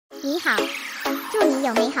你好，祝你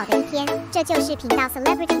有美好的一天。这就是频道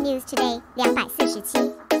Celebrity News Today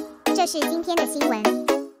 247。这是今天的新闻。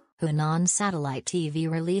Hunan Satellite TV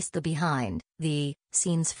released the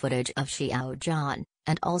behind-the-scenes footage of Xiao Zhan,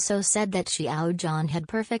 and also said that Xiao Zhan had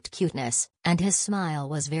perfect cuteness, and his smile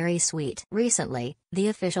was very sweet. Recently, the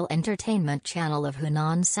official entertainment channel of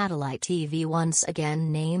Hunan Satellite TV once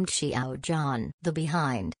again named Xiao Zhan. The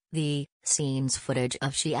behind-the-scenes footage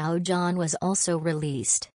of Xiao Zhan was also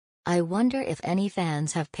released. I wonder if any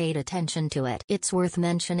fans have paid attention to it. It's worth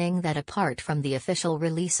mentioning that apart from the official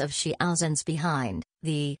release of Xiao Zhan's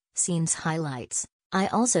behind-the-scenes highlights, I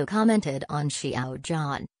also commented on Xiao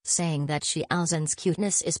Zhan, saying that Xiao Zhan's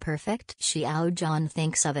cuteness is perfect. Xiao Zhan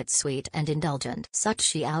thinks of it sweet and indulgent. Such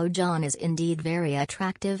Xiao Zhan is indeed very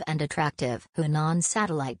attractive and attractive. Hunan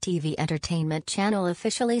Satellite TV Entertainment Channel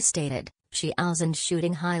officially stated, Xiao Zhan's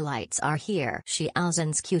shooting highlights are here. Xiao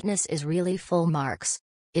Zhan's cuteness is really full marks.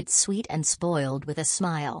 It's sweet and spoiled with a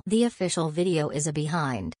smile. The official video is a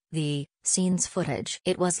behind-the-scenes footage.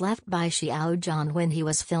 It was left by Xiao Zhan when he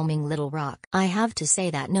was filming Little Rock. I have to say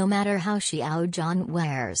that no matter how Xiao Zhan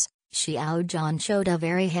wears, Xiao Zhan showed a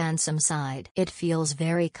very handsome side. It feels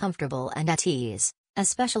very comfortable and at ease.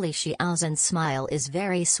 Especially Xiao Zhan's smile is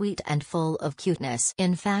very sweet and full of cuteness.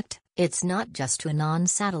 In fact, it's not just Hunan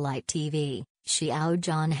Satellite TV. Xiao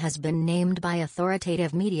Zhan has been named by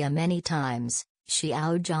authoritative media many times.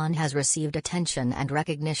 Xiao Zhan has received attention and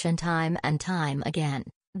recognition time and time again.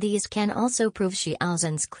 These can also prove Xiao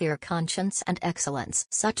Zhan's clear conscience and excellence.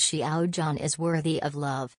 Such Xiao Zhan is worthy of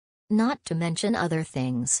love. Not to mention other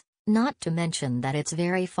things. Not to mention that it's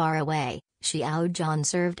very far away. Xiao Zhan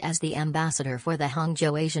served as the ambassador for the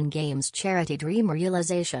Hangzhou Asian Games charity dream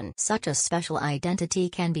realization. Such a special identity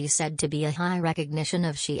can be said to be a high recognition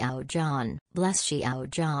of Xiao Zhan. Bless Xiao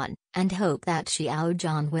Zhan, and hope that Xiao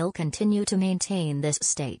Zhan will continue to maintain this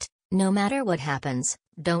state. No matter what happens,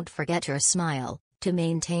 don't forget your smile. To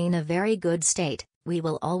maintain a very good state, we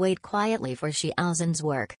will all wait quietly for Xiao Zhan's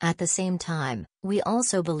work. At the same time, we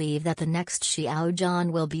also believe that the next Xiao Zhan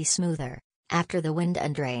will be smoother. After the wind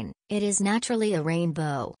and rain, it is naturally a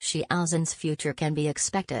rainbow. Xiao Zhan's future can be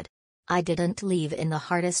expected. I didn't leave in the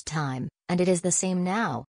hardest time, and it is the same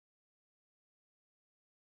now.